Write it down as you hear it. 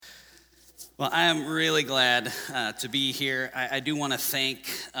Well, I am really glad to be here. I do want to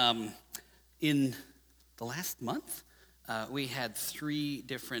thank, in the last month, we had 3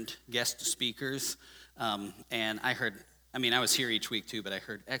 different guest speakers, and I was here each week too, but I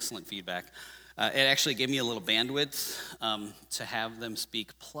heard excellent feedback. It actually gave me a little bandwidth to have them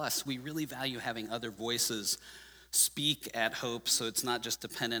speak. Plus, we really value having other voices speak at Hope, so it's not just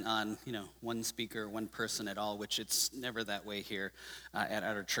dependent on one speaker, one person at all, which it's never that way here at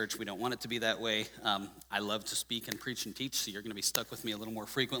our church. We don't want it to be that way. I love to speak and preach and teach, so you're going to be stuck with me a little more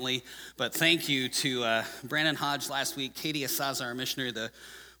frequently. But thank you to Brandon Hodge last week, Katie Asaza, our missionary, the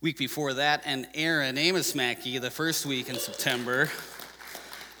week before that, and Aaron Amos Mackey the first week in September.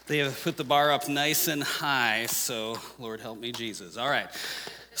 They have put the bar up nice and high, so Lord help me, Jesus. All right.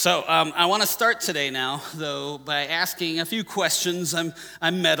 So I want to start today now, though, by asking a few questions.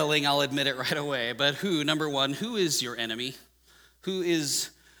 I'm meddling, I'll admit it right away. But number one, who is your enemy? Who is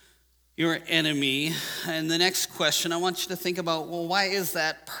your enemy? And the next question, I want you to think about, well, why is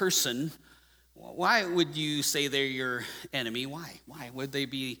that person? Why would you say they're your enemy? Why? Why would they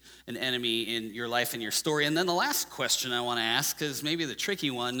be an enemy in your life and your story? And then the last question I want to ask is maybe the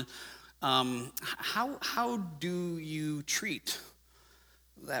tricky one. How do you treat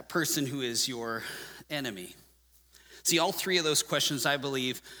that person who is your enemy? See, all 3 of those questions, I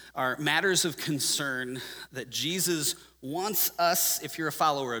believe, are matters of concern that Jesus wants us, if you're a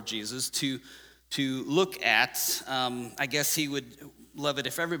follower of Jesus, to look at. I guess he would love it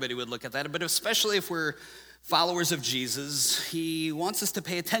if everybody would look at that, but especially if we're followers of Jesus, he wants us to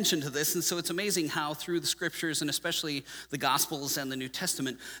pay attention to this. And so it's amazing how through the scriptures, and especially the Gospels and the New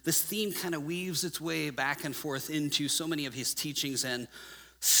Testament, this theme kind of weaves its way back and forth into so many of his teachings and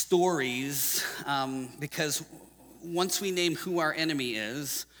stories, because once we name who our enemy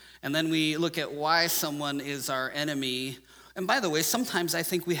is, and then we look at why someone is our enemy. And by the way, sometimes I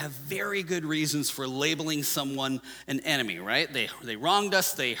think we have very good reasons for labeling someone an enemy, right? They wronged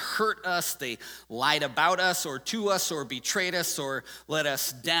us, they hurt us, they lied about us or to us or betrayed us or let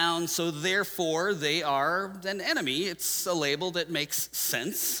us down. So therefore, they are an enemy. It's a label that makes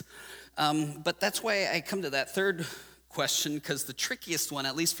sense. But that's why I come to that third question, because the trickiest one,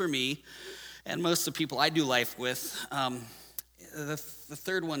 at least for me, and most of the people I do life with, the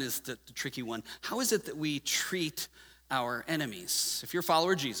third one is the tricky one. How is it that we treat our enemies? If you're a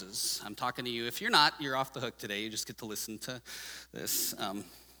follower of Jesus, I'm talking to you. If you're not, you're off the hook today. You just get to listen to this.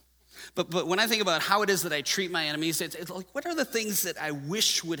 But when I think about how it is that I treat my enemies, it's like, what are the things that I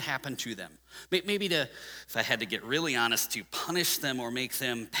wish would happen to them? Maybe if I had to get really honest, to punish them or make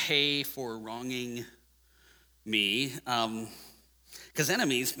them pay for wronging me. Because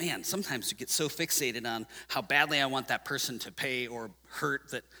enemies, man, sometimes you get so fixated on how badly I want that person to pay or hurt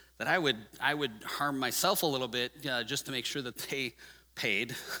that I would harm myself a little bit just to make sure that they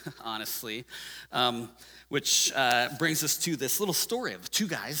paid, honestly. Which brings us to this little story of 2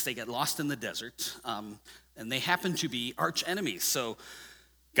 guys. They get lost in the desert, and they happen to be arch enemies. So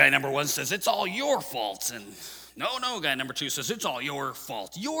guy number 1 says, it's all your fault. And no, guy number 2 says, it's all your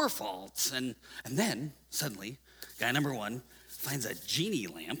fault. And then suddenly, guy number 1 finds a genie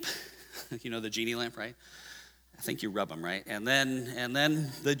lamp. You know the genie lamp, right? I think you rub them, right? And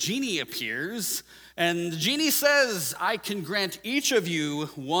then the genie appears, and the genie says, I can grant each of you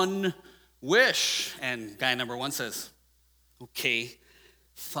 1 wish. And guy number 1 says, okay,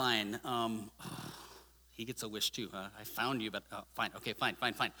 fine. He gets a wish too. I found you, but fine. Okay, fine.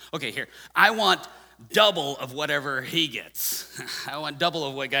 Okay, here. I want double of whatever he gets. I want double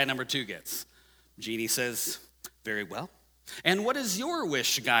of what guy number 2 gets. Genie says, very well. And what is your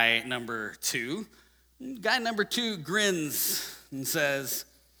wish, guy number 2? Guy number 2 grins and says,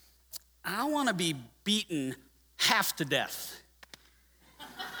 I want to be beaten half to death.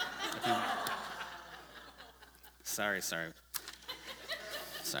 Sorry. If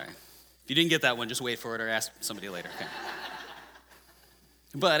you didn't get that one, just wait for it or ask somebody later. Okay.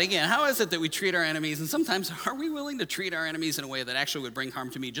 But again, how is it that we treat our enemies? And sometimes, are we willing to treat our enemies in a way that actually would bring harm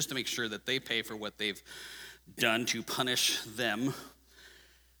to me just to make sure that they pay for what they've done to punish them?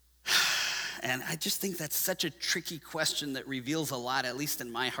 And I just think that's such a tricky question that reveals a lot, at least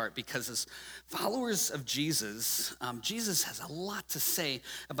in my heart, because as followers of Jesus, Jesus has a lot to say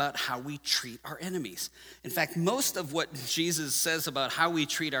about how we treat our enemies. In fact, most of what Jesus says about how we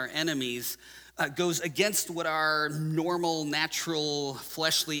treat our enemies goes against what our normal, natural,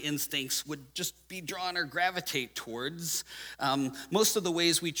 fleshly instincts would just be drawn or gravitate towards. Most of the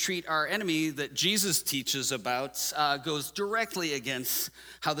ways we treat our enemy that Jesus teaches about goes directly against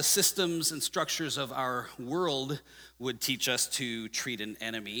how the systems and structures of our world would teach us to treat an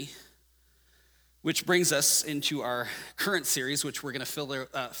enemy. Which brings us into our current series, which we're going to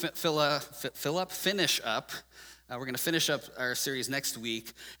finish up. We're going to finish up our series next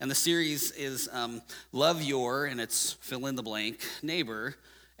week. And the series is Love Your, and it's fill in the blank, neighbor.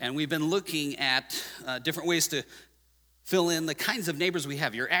 And we've been looking at different ways to fill in the kinds of neighbors we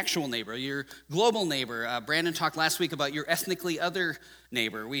have. Your actual neighbor, your global neighbor. Brandon talked last week about your ethnically other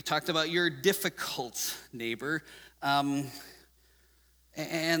neighbor. We talked about your difficult neighbor.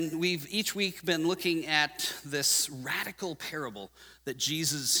 And we've each week been looking at this radical parable that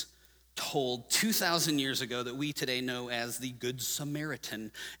Jesus told 2,000 years ago that we today know as the Good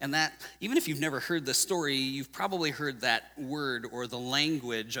Samaritan. And that, even if you've never heard the story, you've probably heard that word or the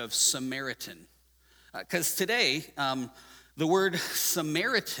language of Samaritan. Because today, the word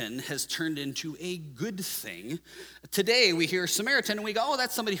Samaritan has turned into a good thing. Today, we hear Samaritan and we go, oh,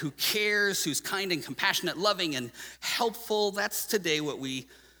 that's somebody who cares, who's kind and compassionate, loving and helpful. That's today what we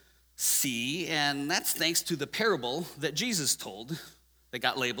see, and that's thanks to the parable that Jesus told that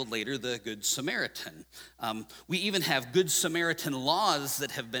got labeled later the Good Samaritan. We even have Good Samaritan laws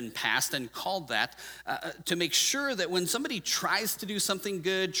that have been passed and called that to make sure that when somebody tries to do something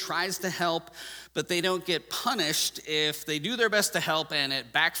good, tries to help, but they don't get punished if they do their best to help and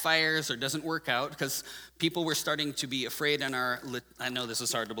it backfires or doesn't work out, because people were starting to be afraid I know this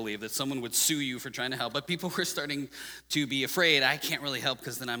is hard to believe, that someone would sue you for trying to help, but people were starting to be afraid, I can't really help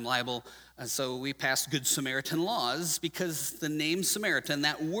because then I'm liable. And so we passed Good Samaritan laws because the name Samaritan,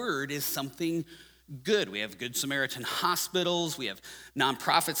 that word, is something good. We have Good Samaritan hospitals, we have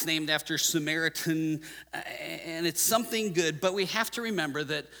nonprofits named after Samaritan, and it's something good, but we have to remember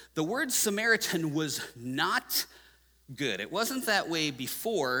that the word Samaritan was not good. It wasn't that way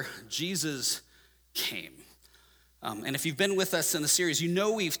before Jesus came. And if you've been with us in the series, you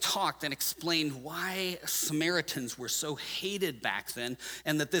know we've talked and explained why Samaritans were so hated back then,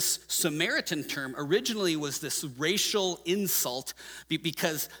 and that this Samaritan term originally was this racial insult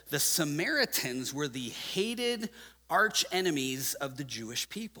because the Samaritans were the hated arch enemies of the Jewish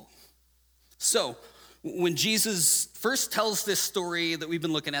people. So, when Jesus first tells this story that we've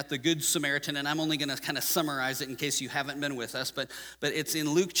been looking at, the Good Samaritan, and I'm only going to kind of summarize it in case you haven't been with us, but it's in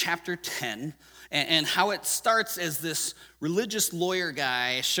Luke chapter 10, and how it starts as this religious lawyer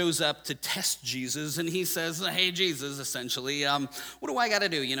guy shows up to test Jesus, and he says, hey, Jesus, essentially, what do I got to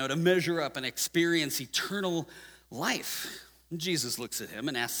do, to measure up and experience eternal life? And Jesus looks at him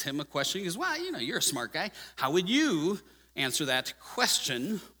and asks him a question. He goes, well, you're a smart guy. How would you answer that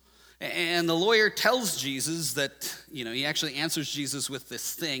question? And the lawyer tells Jesus that, he actually answers Jesus with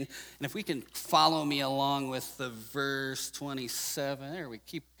this thing. And if we can follow me along with the verse 27, there we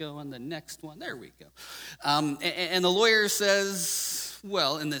keep going, the next one, there we go. And the lawyer says,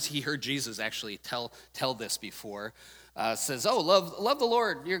 well, and this, he heard Jesus actually tell this before, says, oh, love the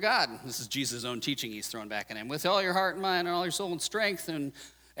Lord, your God. This is Jesus' own teaching he's thrown back at him. With all your heart and mind and all your soul and strength,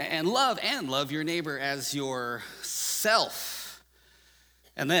 and love your neighbor as yourself.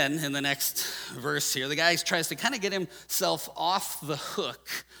 And then in the next verse here, the guy tries to kind of get himself off the hook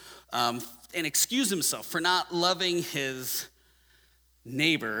and excuse himself for not loving his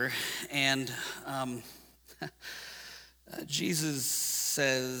neighbor. And Jesus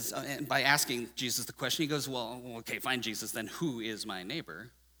says, and by asking Jesus the question, he goes, well, okay, fine, Jesus, then who is my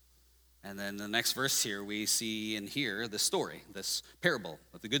neighbor? And then the next verse here, we see and hear the story, this parable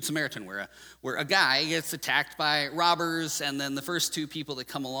of the Good Samaritan, where a guy gets attacked by robbers, and then the first two people that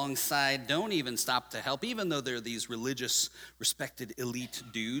come alongside don't even stop to help, even though they're these religious, respected, elite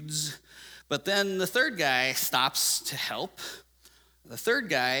dudes. But then the third guy stops to help. The third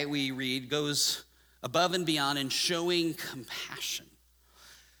guy, we read, goes above and beyond in showing compassion.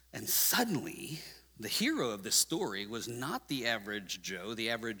 And suddenly, the hero of this story was not the average Joe,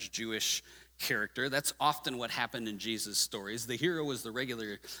 the average Jewish character. That's often what happened in Jesus' stories. The hero was the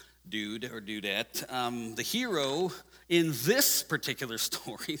regular dude or dudette. The hero in this particular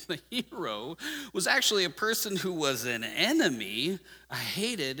story, the hero was actually a person who was an enemy, a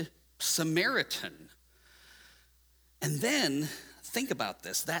hated Samaritan. And then, think about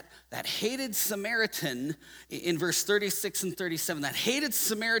this, that hated Samaritan in verse 36 and 37, that hated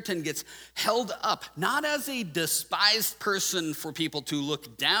Samaritan gets held up, not as a despised person for people to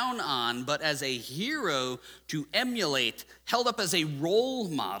look down on, but as a hero to emulate, held up as a role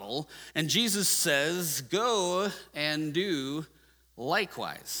model. And Jesus says, go and do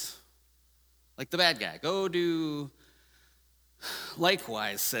likewise. Like the bad guy, go do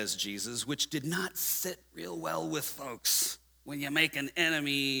likewise, says Jesus, which did not sit real well with folks. When you make an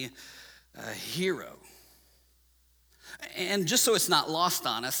enemy a hero. And just so it's not lost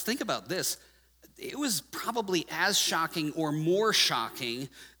on us, think about this. it was probably as shocking or more shocking.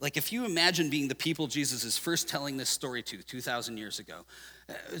 Like if you imagine being the people Jesus is first telling this story to 2,000 years ago,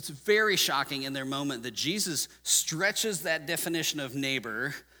 it's very shocking in their moment that Jesus stretches that definition of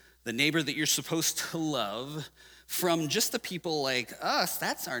neighbor, the neighbor that you're supposed to love, from just the people like us.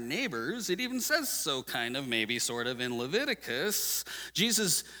 That's our neighbors. It even says so, kind of, maybe, sort of, in Leviticus.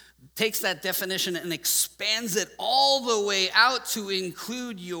 Jesus takes that definition and expands it all the way out to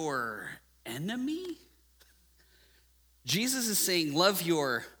include your enemy. Jesus is saying, love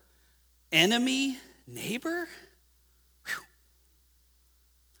your enemy neighbor. Whew.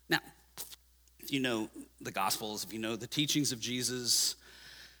 Now, if you know the Gospels, if you know the teachings of Jesus,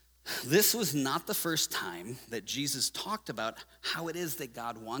 this was not the first time that Jesus talked about how it is that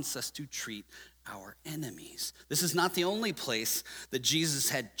God wants us to treat our enemies. This is not the only place that Jesus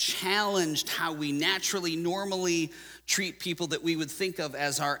had challenged how we naturally, normally treat people that we would think of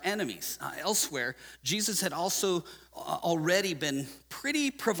as our enemies. Elsewhere, Jesus had also already been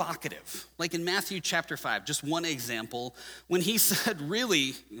pretty provocative. Like in Matthew chapter 5, just one example, when he said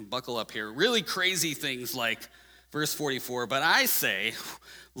really, buckle up here, really crazy things like, verse 44, but I say,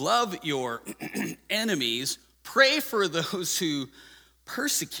 love your enemies, pray for those who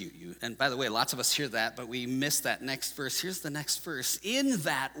persecute you. And by the way, lots of us hear that, but we miss that next verse. Here's the next verse. In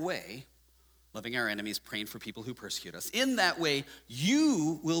that way, loving our enemies, praying for people who persecute us, in that way,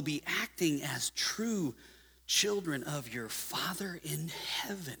 you will be acting as true children of your Father in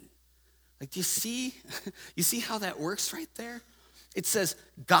heaven. Like, do you see? You see how that works right there? It says,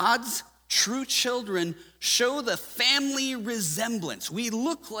 God's true children show the family resemblance. We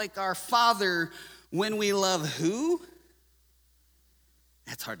look like our Father when we love who?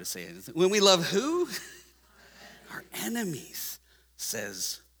 That's hard to say, isn't it? When we love who? Our enemies,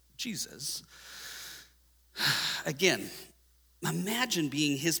 says Jesus. Again, imagine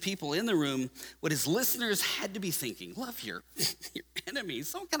being his people in the room, what his listeners had to be thinking. Love your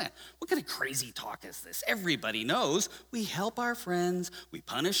enemies. What kind of crazy talk is this? Everybody knows we help our friends, we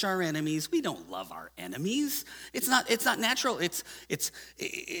punish our enemies, we don't love our enemies. It's not natural.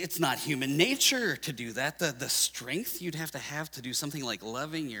 It's not human nature to do that. The strength you'd have to do something like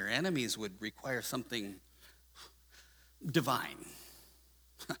loving your enemies would require something divine.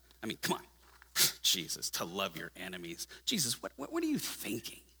 I mean, come on. Jesus, to love your enemies. Jesus, what are you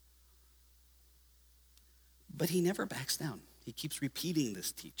thinking? But he never backs down. He keeps repeating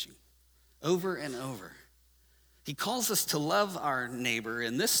this teaching over and over. He calls us to love our neighbor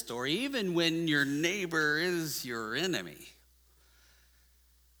in this story, even when your neighbor is your enemy.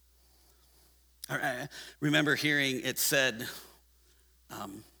 I remember hearing it said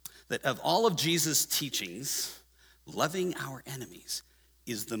that of all of Jesus' teachings, loving our enemies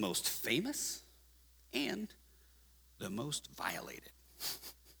is the most famous and the most violated.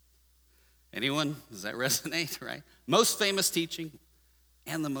 Anyone? Does that resonate, right? Most famous teaching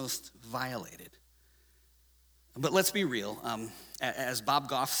and the most violated. But let's be real. As Bob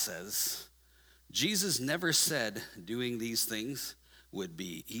Goff says, Jesus never said doing these things would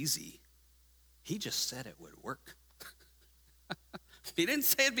be easy. He just said it would work. He didn't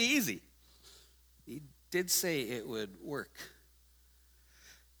say it'd be easy. He did say it would work.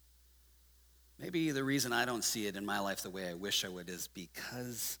 Maybe the reason I don't see it in my life the way I wish I would is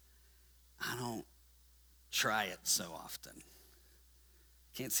because I don't try it so often.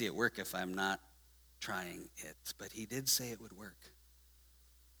 Can't see it work if I'm not trying it, but he did say it would work.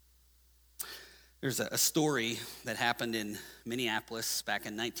 There's a story that happened in Minneapolis back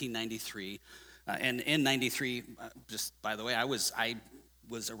in 1993. And in 93, just by the way, I was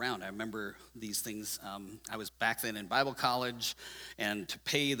around. I remember these things. I was back then in Bible college, and to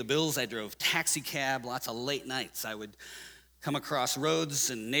pay the bills, I drove taxi cab, lots of late nights. I would come across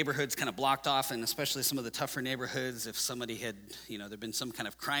roads and neighborhoods kind of blocked off, and especially some of the tougher neighborhoods, if somebody had, there'd been some kind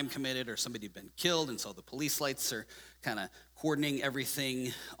of crime committed or somebody had been killed, and so the police lights are kind of cordoning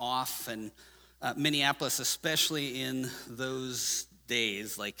everything off. And Minneapolis, especially in those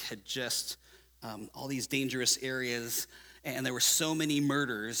days, had just all these dangerous areas, and there were so many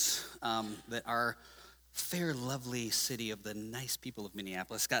murders that our fair, lovely city of the nice people of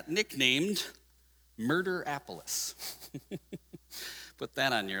Minneapolis got nicknamed Murderapolis. Put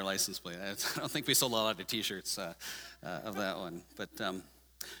that on your license plate. I don't think we sold a lot of T-shirts of that one,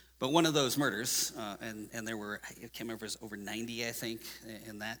 but one of those murders, and there were, I can't remember, it was over 90, I think,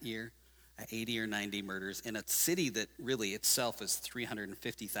 in that year. 80 or 90 murders in a city that really itself is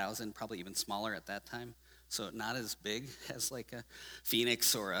 350,000, probably even smaller at that time. So not as big as like a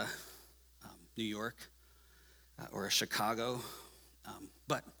Phoenix or a New York or a Chicago.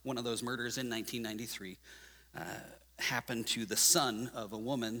 But one of those murders in 1993 happened to the son of a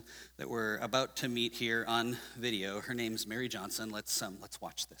woman that we're about to meet here on video. Her name's Mary Johnson. Let's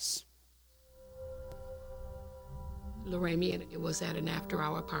watch this. Lorraine, it was at an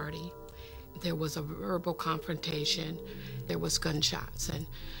after-hour party. There was a verbal confrontation. There was gunshots, and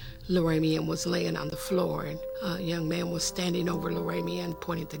Lorraine was laying on the floor, and a young man was standing over Lorraine and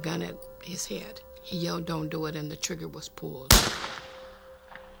pointed the gun at his head. He yelled, "Don't do it," and the trigger was pulled.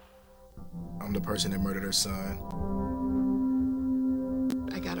 I'm the person that murdered her son.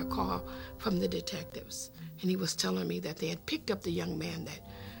 I got a call from the detectives, and he was telling me that they had picked up the young man that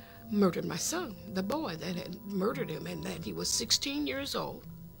murdered my son, the boy that had murdered him, and that he was 16 years old.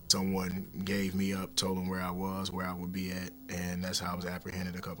 Someone gave me up, told them where I was, where I would be at, and that's how I was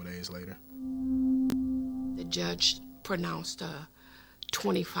apprehended a couple days later. The judge pronounced a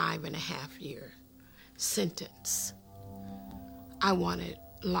 25-and-a-half-year sentence. I wanted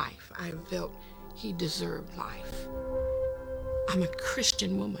life. I felt he deserved life. I'm a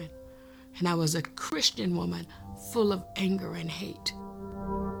Christian woman, and I was a Christian woman full of anger and hate.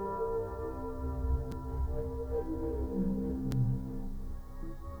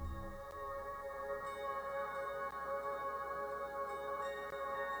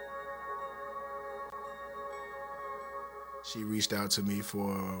 She reached out to me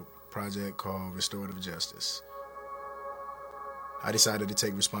for a project called Restorative Justice. I decided to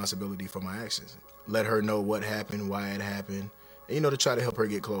take responsibility for my actions, let her know what happened, why it happened, and, to try to help her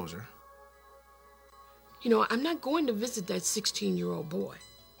get closure. I'm not going to visit that 16-year-old boy.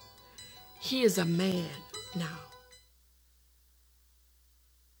 He is a man now.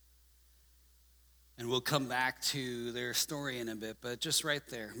 And we'll come back to their story in a bit, but just right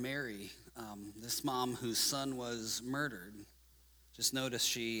there, Mary, this mom whose son was murdered, just noticed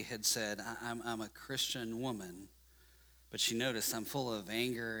she had said, I'm a Christian woman, but she noticed I'm full of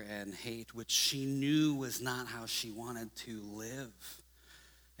anger and hate, which she knew was not how she wanted to live.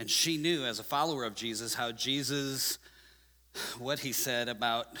 And she knew as a follower of Jesus how Jesus, what he said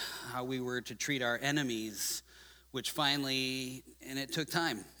about how we were to treat our enemies, which finally, and it took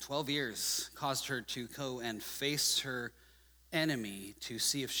time, 12 years, caused her to go and face her enemy to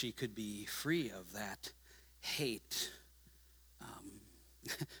see if she could be free of that hate.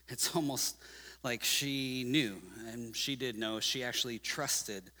 It's almost like she knew, and she did know, she actually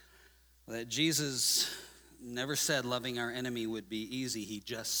trusted that Jesus never said loving our enemy would be easy. He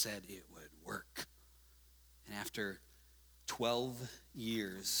just said it would work. And after 12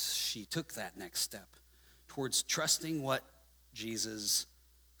 years, she took that next step towards trusting what Jesus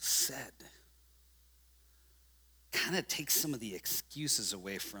said. Kind of takes some of the excuses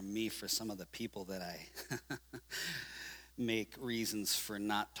away from me for some of the people that I make reasons for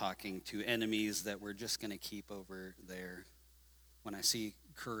not talking to, enemies that we're just going to keep over there when I see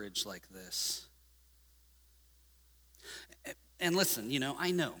courage like this. And listen, I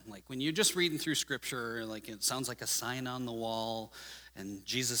know, like when you're just reading through scripture, like it sounds like a sign on the wall, and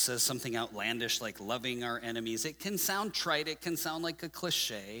Jesus says something outlandish like loving our enemies. It can sound trite, it can sound like a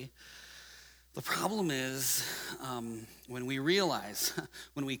cliche. The problem is when we realize,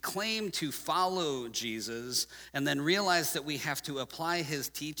 when we claim to follow Jesus and then realize that we have to apply his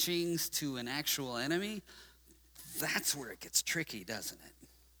teachings to an actual enemy, that's where it gets tricky, doesn't it?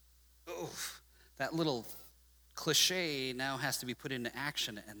 Oh, that little cliche now has to be put into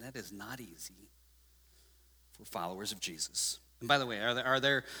action, and that is not easy for followers of Jesus. And by the way, are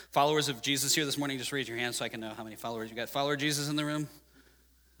there followers of Jesus here this morning? Just raise your hand so I can know how many followers you got. Follower of Jesus in the room?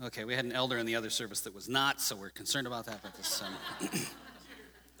 Okay, we had an elder in the other service that was not, so we're concerned about that. But this,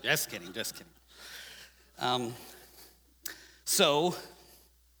 just kidding. So,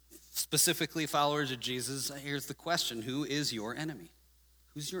 specifically followers of Jesus, here's the question: who is your enemy?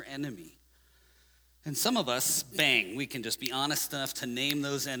 Who's your enemy? And some of us, bang, we can just be honest enough to name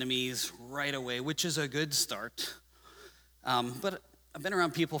those enemies right away, which is a good start. But I've been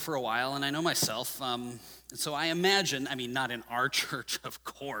around people for a while, and I know myself. So I imagine, not in our church, of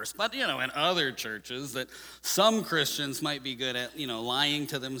course, but, in other churches, that some Christians might be good at, lying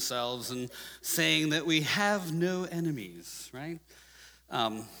to themselves and saying that we have no enemies, right?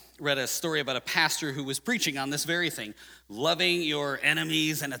 Read a story about a pastor who was preaching on this very thing, loving your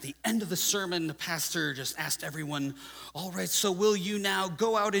enemies, and at the end of the sermon, the pastor just asked everyone, all right, so will you now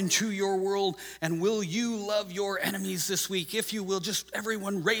go out into your world, and will you love your enemies this week? If you will, just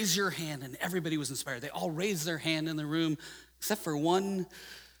everyone raise your hand, and everybody was inspired. They all raised their hand in the room, except for one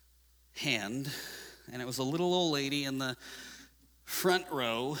hand, and it was a little old lady in the front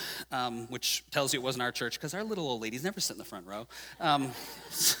row, which tells you it wasn't our church, because our little old ladies never sit in the front row. I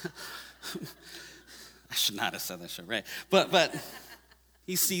should not have said that, right? But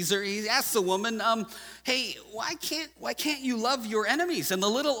He sees her. He asks the woman, hey, why can't you love your enemies? And the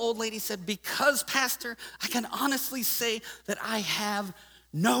little old lady said, because, Pastor, I can honestly say that I have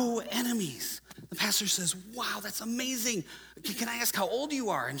no enemies. The pastor says, wow, that's amazing. Can I ask how old you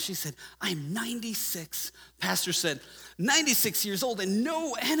are? And she said, I'm 96. Pastor said, 96 years old and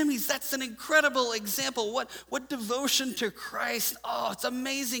no enemies. That's an incredible example. What devotion to Christ. Oh, it's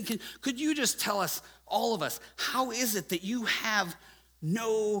amazing. Could you just tell us, all of us, how is it that you have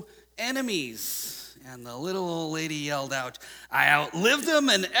no enemies? And the little old lady yelled out, I outlived them,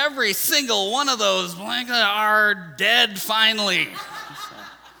 and every single one of those blanket are dead finally.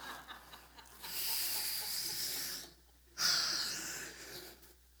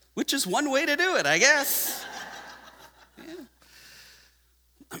 Which is one way to do it, I guess.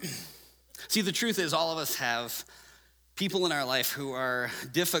 Yeah. See, the truth is all of us have people in our life who are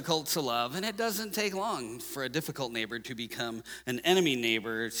difficult to love, and it doesn't take long for a difficult neighbor to become an enemy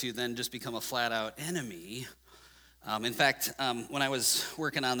neighbor to then just become a flat-out enemy. In fact, when I was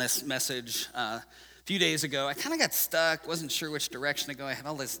working on this message a few days ago, I kind of got stuck, wasn't sure which direction to go. I had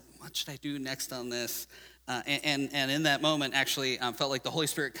all this, what should I do next on this? And in that moment, actually, felt like the Holy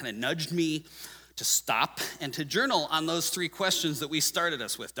Spirit kind of nudged me to stop and to journal on those three questions that we started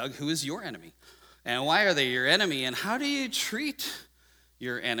us with. Doug, who is your enemy? And why are they your enemy? And how do you treat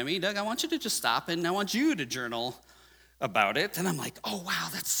your enemy? Doug, I want you to just stop and I want you to journal about it. And I'm like, oh, wow,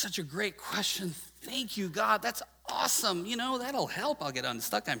 that's such a great question. Thank you, God. That's awesome. You know, that'll help. I'll get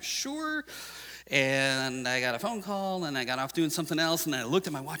unstuck, I'm sure. And I got a phone call, and I got off doing something else, and I looked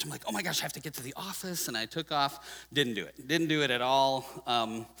at my watch. I'm like, oh my gosh, I have to get to the office, and I took off. Didn't do it at all.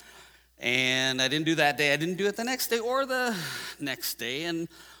 And I didn't do that day. I didn't do it the next day or the next day. And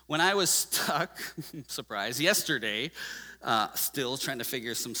when I was stuck, surprise, yesterday, still trying to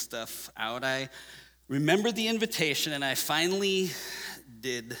figure some stuff out, I remembered the invitation, and I finally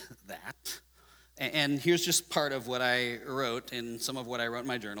did that. And here's just part of what I wrote and some of what I wrote in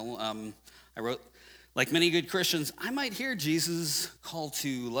my journal. I wrote, like many good Christians, I might hear Jesus' call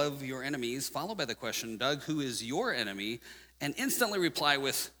to love your enemies, followed by the question, Doug, who is your enemy? And instantly reply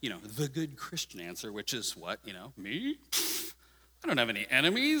with, the good Christian answer, which is what, me? I don't have any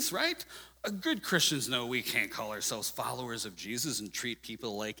enemies, right? Good Christians know we can't call ourselves followers of Jesus and treat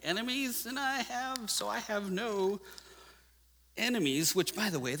people like enemies, and I have no enemies, which, by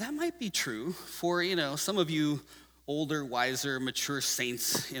the way, that might be true for, some of you older, wiser, mature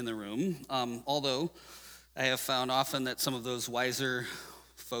saints in the room. Although I have found often that some of those wiser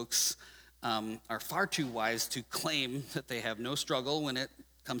folks are far too wise to claim that they have no struggle when it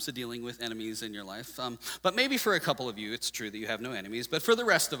comes to dealing with enemies in your life. But maybe for a couple of you, it's true that you have no enemies. But for the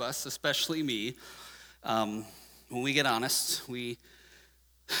rest of us, especially me, when we get honest, we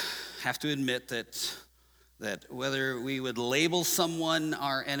have to admit that whether we would label someone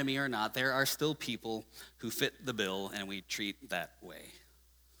our enemy or not, there are still people who fit the bill and we treat that way.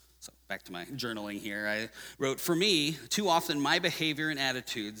 So back to my journaling here. I wrote, for me, too often my behavior and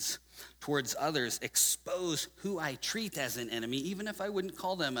attitudes towards others expose who I treat as an enemy, even if I wouldn't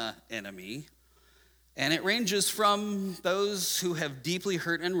call them an enemy. And it ranges from those who have deeply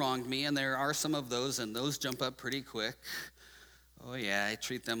hurt and wronged me, and there are some of those, and those jump up pretty quick. Oh yeah, I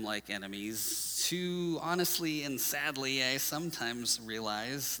treat them like enemies. Too honestly and sadly, I sometimes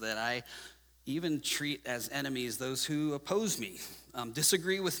realize that I even treat as enemies those who oppose me,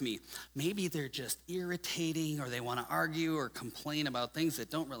 disagree with me. Maybe they're just irritating, or they want to argue or complain about things that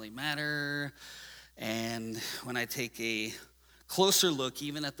don't really matter. And when I take a closer look,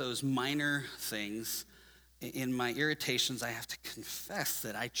 even at those minor things, in my irritations, I have to confess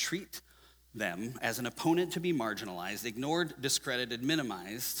that I treat them as an opponent to be marginalized, ignored, discredited,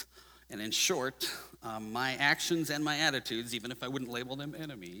 minimized. And in short, my actions and my attitudes, even if I wouldn't label them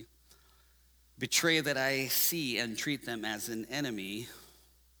enemy, betray that I see and treat them as an enemy.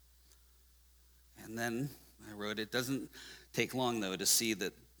 And then I wrote, it doesn't take long, though, to see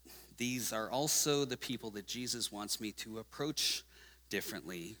that these are also the people that Jesus wants me to approach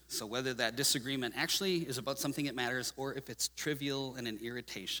differently. So whether that disagreement actually is about something that matters or if it's trivial and an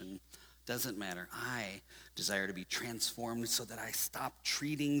irritation, doesn't matter. I desire to be transformed so that I stop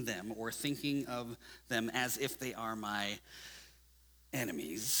treating them or thinking of them as if they are my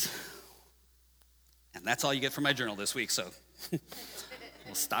enemies. And that's all you get from my journal this week, so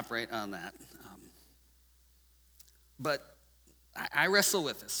we'll stop right on that. But I wrestle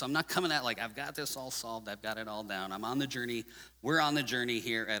with this, so I'm not coming at like I've got this all solved, I've got it all down. I'm on the journey. We're on the journey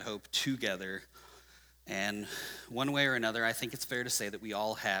here at Hope together. And one way or another, I think it's fair to say that we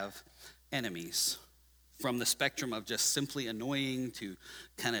all have enemies. from the spectrum of just simply annoying to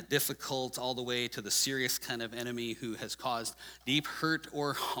kind of difficult, all the way to the serious kind of enemy who has caused deep hurt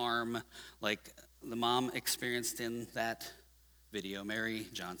or harm, like the mom experienced in that video, Mary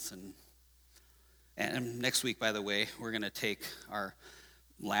Johnson. And next week, by the way, we're going to take our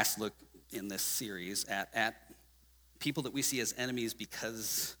last look in this series at people that we see as enemies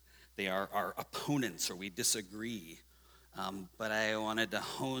because they are our opponents or we disagree. But I wanted to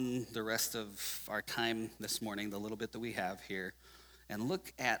hone the rest of our time this morning, the little bit that we have here, and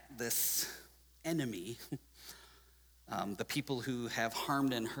look at this enemy, the people who have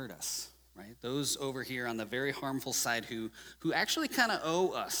harmed and hurt us, right? Those over here on the very harmful side who actually kind of owe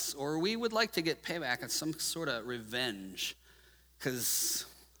us, or we would like to get payback at some sort of revenge, because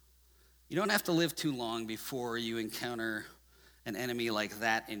you don't have to live too long before you encounter an enemy like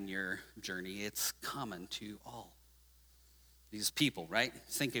that in your journey. It's common to all these people, right?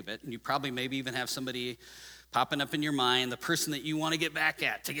 Think of it. And you probably maybe even have somebody popping up in your mind, the person that you want to get back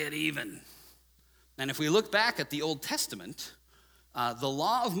at, to get even. And if we look back at the Old Testament, the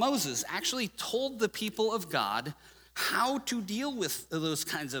law of Moses actually told the people of God how to deal with those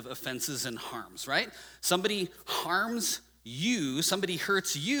kinds of offenses and harms, right? Somebody harms you, somebody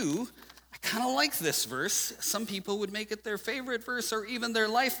hurts you. I kind of like this verse. Some people would make it their favorite verse or even their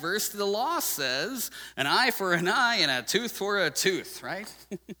life verse. The law says, an eye for an eye and a tooth for a tooth, right?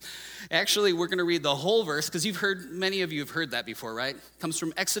 Actually, we're going to read the whole verse because many of you have heard that before, right? It comes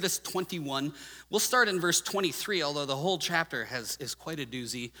from Exodus 21. We'll start in verse 23, although the whole chapter is quite a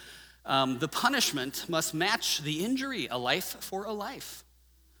doozy. The punishment must match the injury, a life for a life,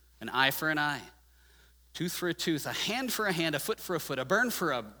 an eye for an eye. Tooth for a tooth, a hand for a hand, a foot for a foot, a burn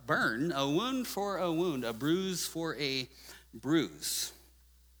for a burn, a wound for a wound, a bruise for a bruise.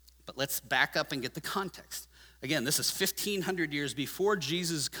 But let's back up and get the context. Again, this is 1,500 years before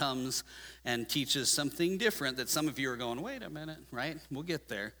Jesus comes and teaches something different that some of you are going, wait a minute, right? We'll get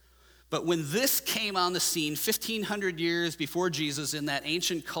there. But when this came on the scene 1,500 years before Jesus in that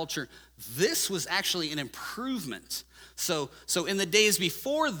ancient culture, this was actually an improvement. So in the days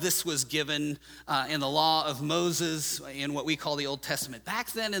before this was given in the law of Moses, in what we call the Old Testament,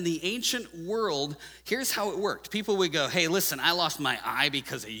 back then in the ancient world, here's how it worked. People would go, hey, listen, I lost my eye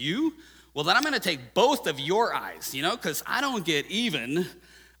because of you. Well, then I'm going to take both of your eyes, because I don't get even.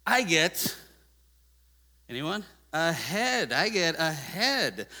 I get, anyone? Ahead. I get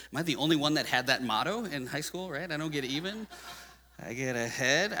ahead. Am I the only one that had that motto in high school, right? I don't get even. I get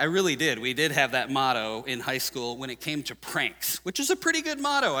ahead. I really did. We did have that motto in high school when it came to pranks, which is a pretty good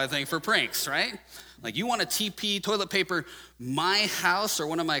motto, I think, for pranks, right? Like, you want to TP toilet paper my house or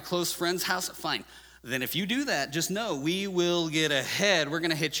one of my close friends' house? Fine. Then if you do that, just know we will get ahead. We're going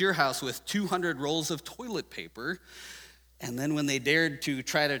to hit your house with 200 rolls of toilet paper. And then when they dared to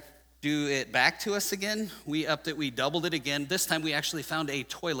try to do it back to us again, we upped it, we doubled it again. This time we actually found a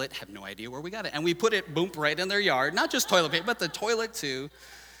toilet, have no idea where we got it, and we put it, boom, right in their yard. Not just toilet paper, but the toilet too,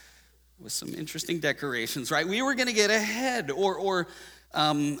 with some interesting decorations, right? We were gonna get ahead, or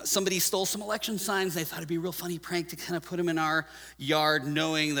somebody stole some election signs. They thought it'd be a real funny prank to kind of put them in our yard,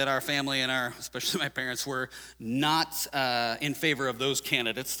 knowing that our family and especially my parents, were not in favor of those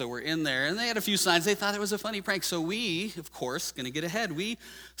candidates that were in there. And they had a few signs. They thought it was a funny prank. So we, of course, going to get ahead. We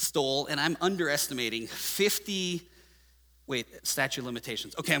stole, and I'm underestimating, 50, statute of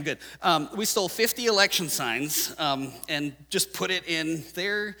limitations. Okay, I'm good. We stole 50 election signs and just put it in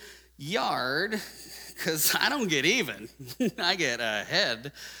their yard, because I don't get even. I get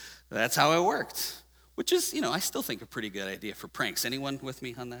ahead. That's how it worked. Which is, I still think a pretty good idea for pranks. Anyone with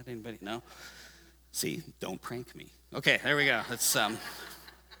me on that? Anybody? No? See, don't prank me. Okay, there we go. It's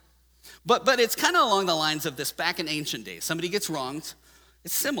But it's kind of along the lines of this back in ancient days. Somebody gets wronged.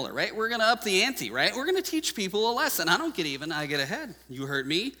 It's similar, right? We're going to up the ante, right? We're going to teach people a lesson. I don't get even. I get ahead. You hurt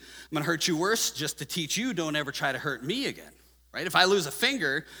me. I'm going to hurt you worse just to teach you. Don't ever try to hurt me again, right? If I lose a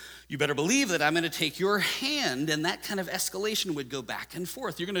finger, you better believe that I'm going to take your hand, and that kind of escalation would go back and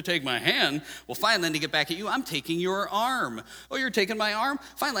forth. You're going to take my hand. Well, fine, then to get back at you, I'm taking your arm. Oh, you're taking my arm?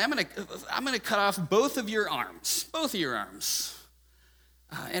 Finally, I'm going to cut off both of your arms,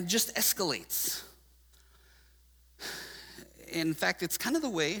 and just escalates. In fact, it's kind of the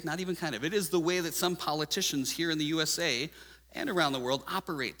way, not even kind of, it is the way that some politicians here in the USA and around the world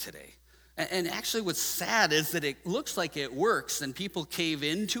operate today. And actually what's sad is that it looks like it works and people cave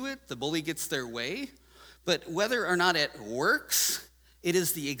into it, the bully gets their way. But whether or not it works, it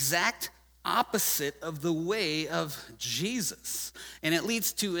is the exact opposite of the way of Jesus. And it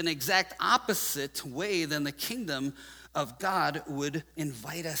leads to an exact opposite way than the kingdom of God would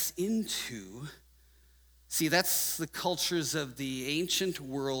invite us into. See, that's the cultures of the ancient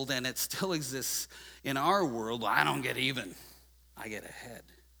world, and it still exists in our world. Well, I don't get even, I get ahead.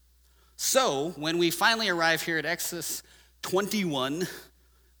 So when we finally arrive here at Exodus 21,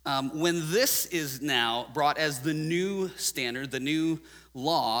 when this is now brought as the new standard, the new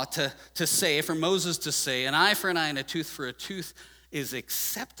law to say, for Moses to say, an eye for an eye and a tooth for a tooth is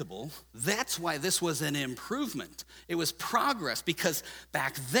acceptable, that's why this was an improvement. It was progress, because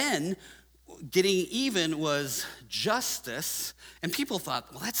back then, getting even was justice, and people thought,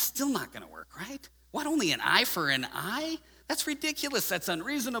 well, that's still not going to work, right? What, only an eye for an eye? That's ridiculous. That's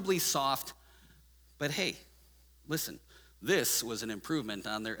unreasonably soft. But hey, listen, this was an improvement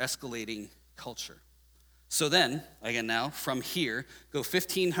on their escalating culture. So then, again now, from here, go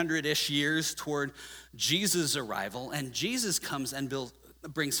 1,500-ish years toward Jesus' arrival, and Jesus comes and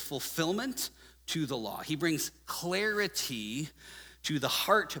brings fulfillment to the law. He brings clarity to the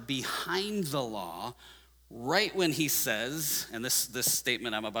heart behind the law, right when he says, and this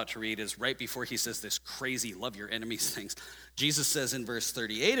statement I'm about to read is right before he says this crazy love your enemies things. Jesus says in verse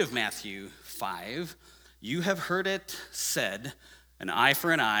 38 of Matthew 5, you have heard it said, an eye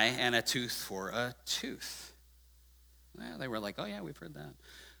for an eye and a tooth for a tooth. Well, they were like, oh yeah, we've heard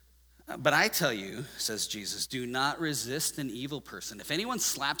that. But I tell you, says Jesus, do not resist an evil person. If anyone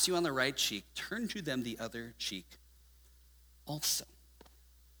slaps you on the right cheek, turn to them the other cheek also.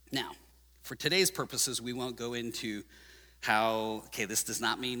 Now, for today's purposes, we won't go into how, this does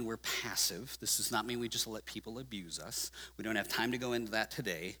not mean we're passive. This does not mean we just let people abuse us. We don't have time to go into that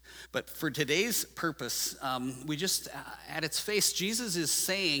today. But for today's purpose, we just, at its face, Jesus is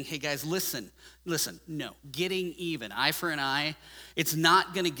saying, hey guys, listen, no, getting even, eye for an eye, it's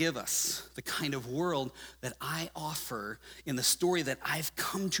not going to give us the kind of world that I offer in the story that I've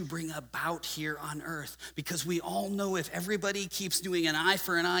come to bring about here on earth. Because we all know if everybody keeps doing an eye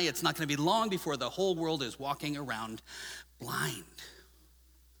for an eye, it's not going to be long before the whole world is walking around blind.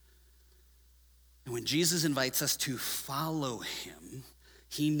 And when Jesus invites us to follow him,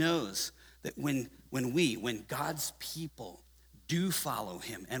 he knows that when God's people do follow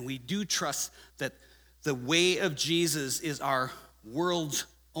him and we do trust that the way of Jesus is our world's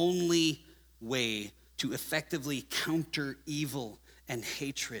only way to effectively counter evil and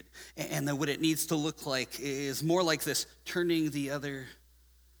hatred, and that what it needs to look like is more like this, turning the other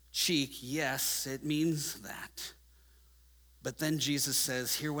cheek, yes, it means that. But then Jesus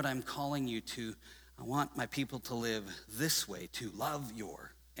says, hear what I'm calling you to. I want my people to live this way, to love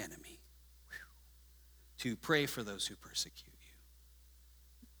your enemy, to pray for those who persecute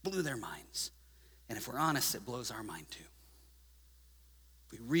you. Blew their minds. And if we're honest, it blows our mind too.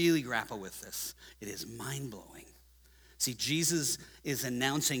 If we really grapple with this, it is mind-blowing. See, Jesus is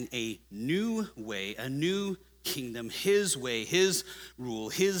announcing a new way, a new kingdom, his way, his rule,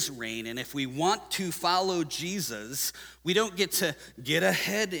 his reign. And if we want to follow Jesus, we don't get to get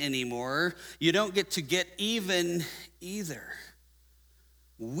ahead anymore. You don't get to get even either.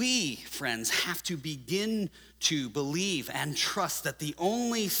 We, friends, have to begin to believe and trust that the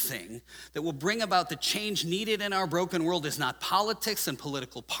only thing that will bring about the change needed in our broken world is not politics and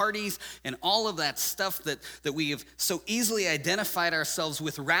political parties and all of that stuff that we have so easily identified ourselves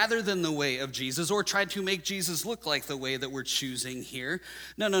with, rather than the way of Jesus, or tried to make Jesus look like the way that we're choosing here.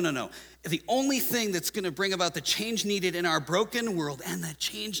 No. The only thing that's going to bring about the change needed in our broken world and the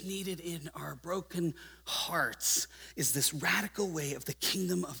change needed in our broken hearts is this radical way of the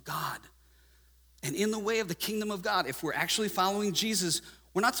kingdom of God. And in the way of the kingdom of God, if we're actually following Jesus,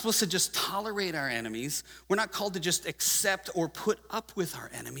 we're not supposed to just tolerate our enemies. We're not called to just accept or put up with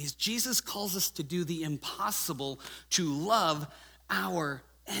our enemies. Jesus calls us to do the impossible, to love our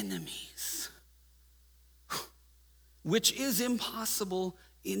enemies, which is impossible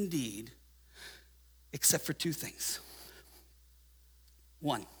indeed, except for two things.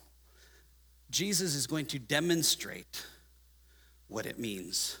 One, Jesus is going to demonstrate what it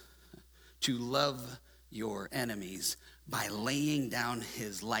means to love your enemies by laying down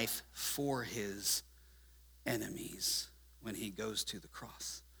his life for his enemies when he goes to the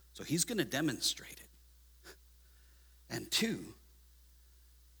cross. So he's going to demonstrate it. And two,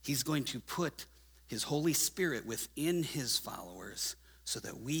 he's going to put his Holy Spirit within his followers so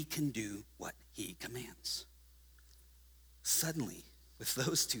that we can do what he commands. Suddenly, with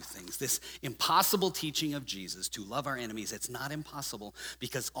those two things, this impossible teaching of Jesus to love our enemies, it's not impossible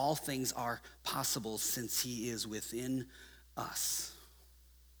because all things are possible since he is within us.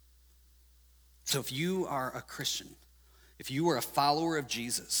 So if you are a Christian, if you are a follower of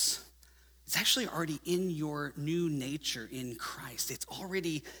Jesus, It's actually already in your new nature in Christ. It's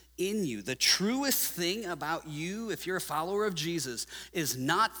already in you. The truest thing about you, if you're a follower of Jesus, is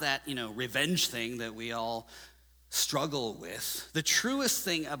not that, revenge thing that we all struggle with. The truest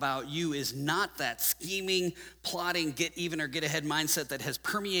thing about you is not that scheming, plotting, get even or get ahead mindset that has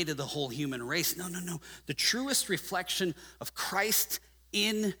permeated the whole human race. No. The truest reflection of Christ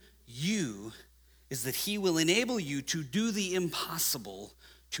in you is that he will enable you to do the impossible,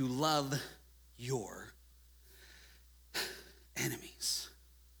 to love your enemies.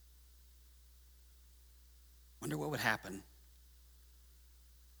 Wonder what would happen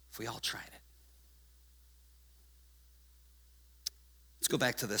if we all tried it. Let's go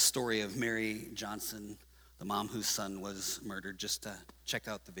back to the story of Mary Johnson, the mom whose son was murdered. Just check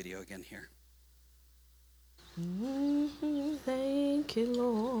out the video again here. Thank you,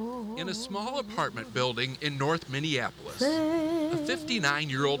 Lord. In a small apartment building in North Minneapolis, a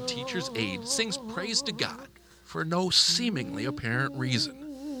 59-year-old teacher's aide sings praise to God for no seemingly apparent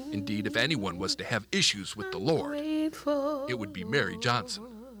reason. Indeed, if anyone was to have issues with the Lord, it would be Mary Johnson.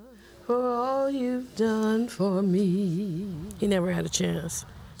 For all you've done for me. He never had a chance.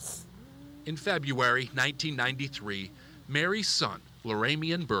 In February 1993, Mary's son,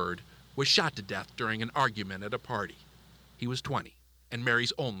 Loramian Byrd, was shot to death during an argument at a party. He was 20 and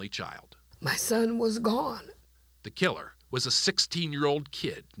Mary's only child. My son was gone. The killer was a 16-year-old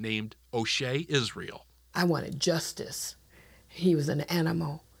kid named O'Shea Israel. I wanted justice. He was an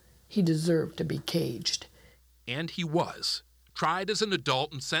animal. He deserved to be caged. And he was. Tried as an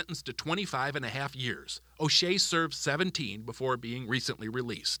adult and sentenced to 25 and a half years, O'Shea served 17 before being recently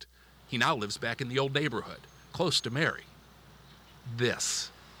released. He now lives back in the old neighborhood, close to Mary.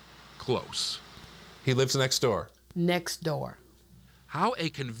 This close. He lives next door. Next door. How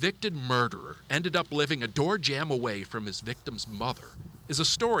a convicted murderer ended up living a door jam away from his victim's mother is a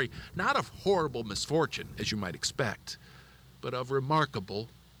story not of horrible misfortune, as you might expect, but of remarkable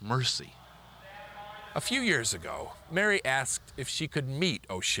mercy. A few years ago, Mary asked if she could meet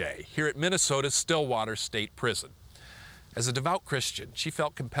O'Shea here at Minnesota's Stillwater State Prison. As a devout Christian, she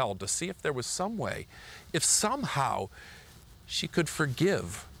felt compelled to see if there was some way, if somehow she could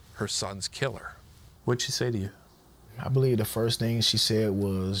forgive her son's killer. What'd she say to you? I believe the first thing she said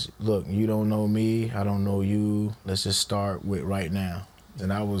was, look, you don't know me, I don't know you, let's just start with right now.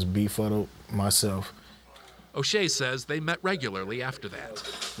 And I was befuddled myself. O'Shea says they met regularly after that.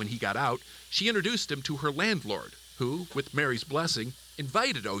 When he got out, she introduced him to her landlord, who, with Mary's blessing,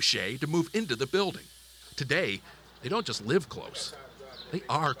 invited O'Shea to move into the building. Today, they don't just live close, they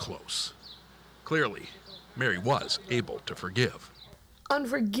are close. Clearly, Mary was able to forgive.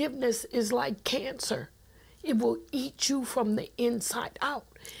 Unforgiveness is like cancer. It will eat you from the inside out.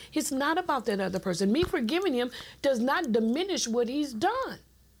 It's not about that other person. Me forgiving him does not diminish what he's done.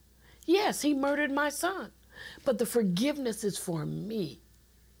 Yes, he murdered my son, but the forgiveness is for me.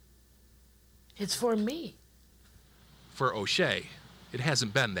 It's for me. For O'Shea, it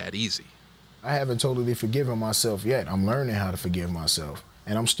hasn't been that easy. I haven't totally forgiven myself yet. I'm learning how to forgive myself.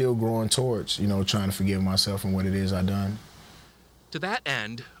 And I'm still growing towards, trying to forgive myself and what it is I've done. To that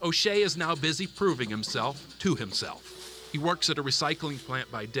end, O'Shea is now busy proving himself to himself. He works at a recycling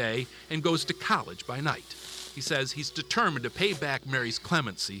plant by day and goes to college by night. He says he's determined to pay back Mary's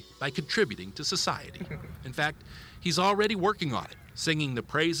clemency by contributing to society. In fact, he's already working on it, singing the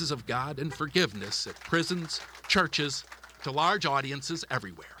praises of God and forgiveness at prisons, churches, to large audiences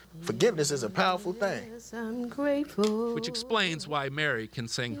everywhere. Forgiveness is a powerful thing. Yes, I'm grateful. Which explains why Mary can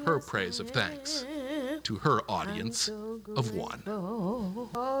sing her praise of thanks to her audience of one.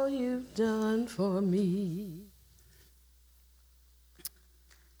 All you've done for me.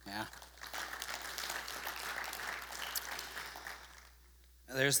 Yeah.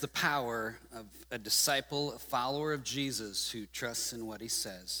 There's the power of a disciple, a follower of Jesus who trusts in what he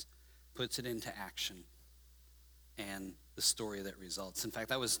says, puts it into action, and the story that results. In fact,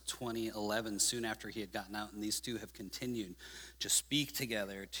 that was 2011, soon after he had gotten out, and these two have continued to speak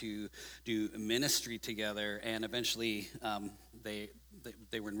together, to do ministry together, and eventually they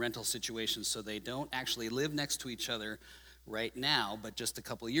were in rental situations, so they don't actually live next to each other right now, but just a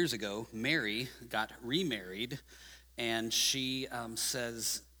couple of years ago, Mary got remarried, and she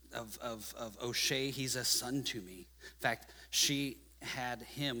says of O'Shea, he's a son to me. In fact, she had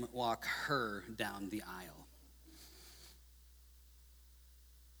him walk her down the aisle.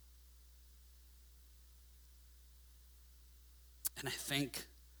 And I think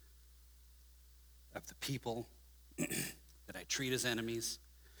of the people that I treat as enemies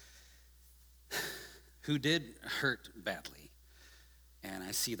who did hurt badly. And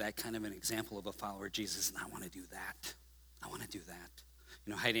I see that kind of an example of a follower of Jesus, and I want to do that. I want to do that.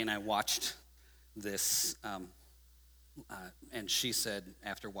 Heidi and I watched this, and she said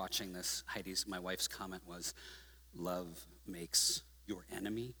after watching this, my wife's comment was, love makes your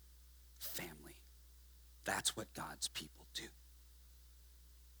enemy family. That's what God's people do.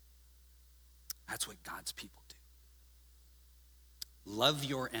 That's what God's people do. Love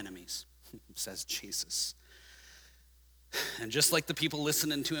your enemies, says Jesus. And just like the people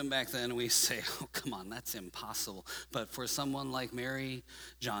listening to him back then, we say, oh, come on, that's impossible. But for someone like Mary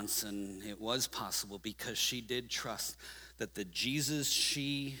Johnson, it was possible because she did trust that the Jesus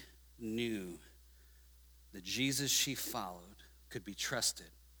she knew, the Jesus she followed, could be trusted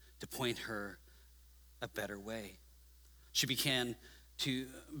to point her a better way. She began to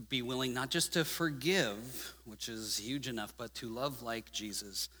be willing not just to forgive, which is huge enough, but to love like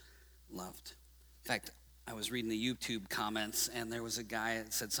Jesus loved. In fact, I was reading the YouTube comments, and there was a guy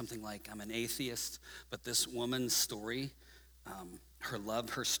that said something like, I'm an atheist, but this woman's story, her love,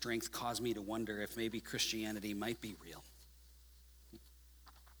 her strength caused me to wonder if maybe Christianity might be real.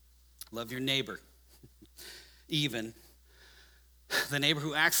 Love your neighbor. Even the neighbor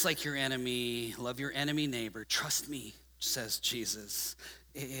who acts like your enemy. Love your enemy neighbor. Trust me, says Jesus.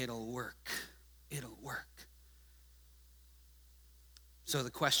 It'll work. It'll work. So the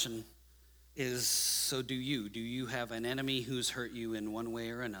question is, so do you? Do you have an enemy who's hurt you in one way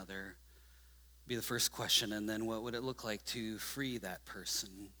or another? Be the first question. And then what would it look like to free that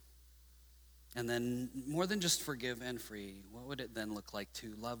person? And then more than just forgive and free, what would it then look like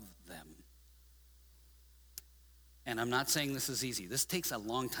to love them? And I'm not saying this is easy. This takes a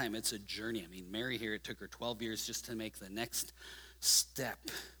long time. It's a journey. I mean, Mary here, it took her 12 years just to make the next step.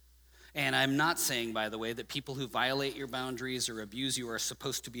 And I'm not saying, by the way, that people who violate your boundaries or abuse you are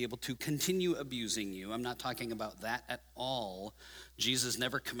supposed to be able to continue abusing you. I'm not talking about that at all. Jesus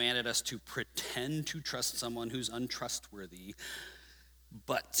never commanded us to pretend to trust someone who's untrustworthy.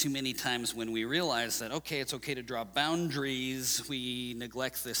 But too many times when we realize that, okay, it's okay to draw boundaries, we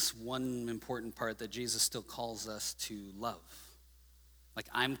neglect this one important part that Jesus still calls us to love. Like,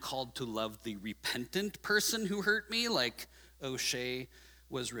 I'm called to love the repentant person who hurt me, like O'Shea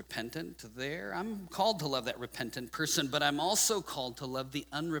was repentant there. I'm called to love that repentant person, but I'm also called to love the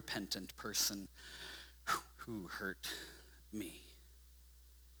unrepentant person who hurt me.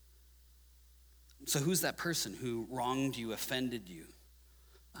 So who's that person who wronged you, offended you,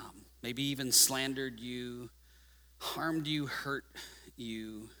 maybe even slandered you, harmed you, hurt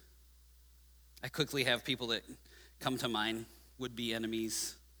you? I quickly have people that come to mind, would-be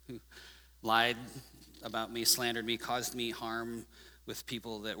enemies who lied about me, slandered me, caused me harm with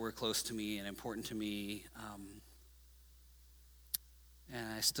people that were close to me and important to me.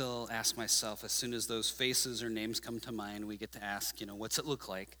 And I still ask myself, as soon as those faces or names come to mind, we get to ask, what's it look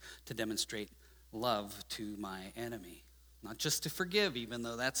like to demonstrate love to my enemy? Not just to forgive, even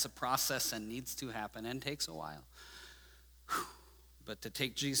though that's a process and needs to happen and takes a while, but to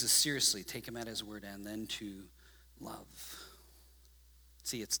take Jesus seriously, take him at his word, and then to love.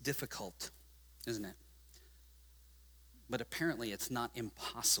 See, it's difficult, isn't it? But apparently it's not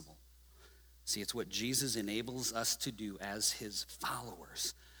impossible. See, it's what Jesus enables us to do as his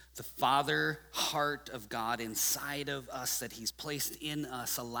followers. The Father heart of God inside of us that he's placed in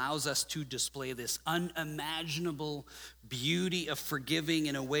us allows us to display this unimaginable beauty of forgiving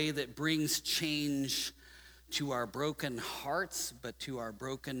in a way that brings change to our broken hearts, but to our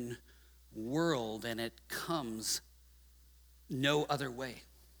broken world. And it comes no other way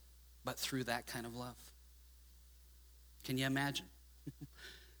but through that kind of love. Can you imagine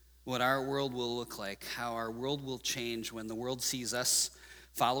what our world will look like, how our world will change when the world sees us,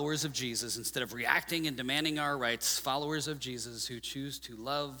 followers of Jesus, instead of reacting and demanding our rights, followers of Jesus who choose to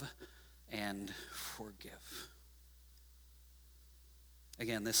love and forgive?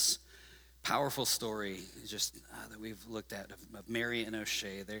 Again, this powerful story just that we've looked at of Mary and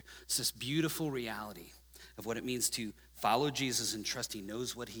O'Shea, there's this beautiful reality of what it means to follow Jesus and trust he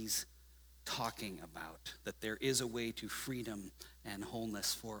knows what he's talking about, that there is a way to freedom and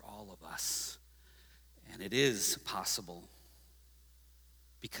wholeness for all of us. And it is possible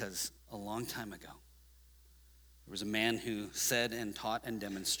because a long time ago, there was a man who said and taught and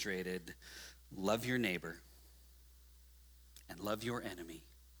demonstrated, love your neighbor and love your enemy.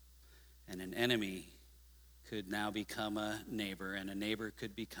 And an enemy could now become a neighbor, and a neighbor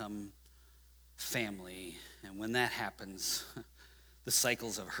could become family. And when that happens, the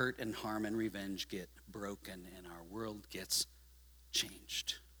cycles of hurt and harm and revenge get broken, and our world gets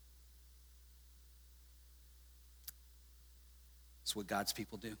changed. It's what God's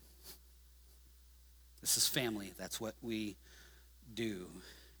people do. This is family. That's what we do.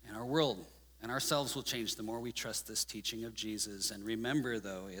 And our world, And ourselves will change the more we trust this teaching of Jesus. And remember,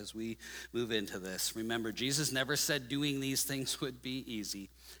 though, as we move into this, remember, Jesus never said doing these things would be easy.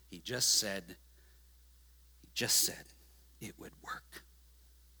 He just said it would work.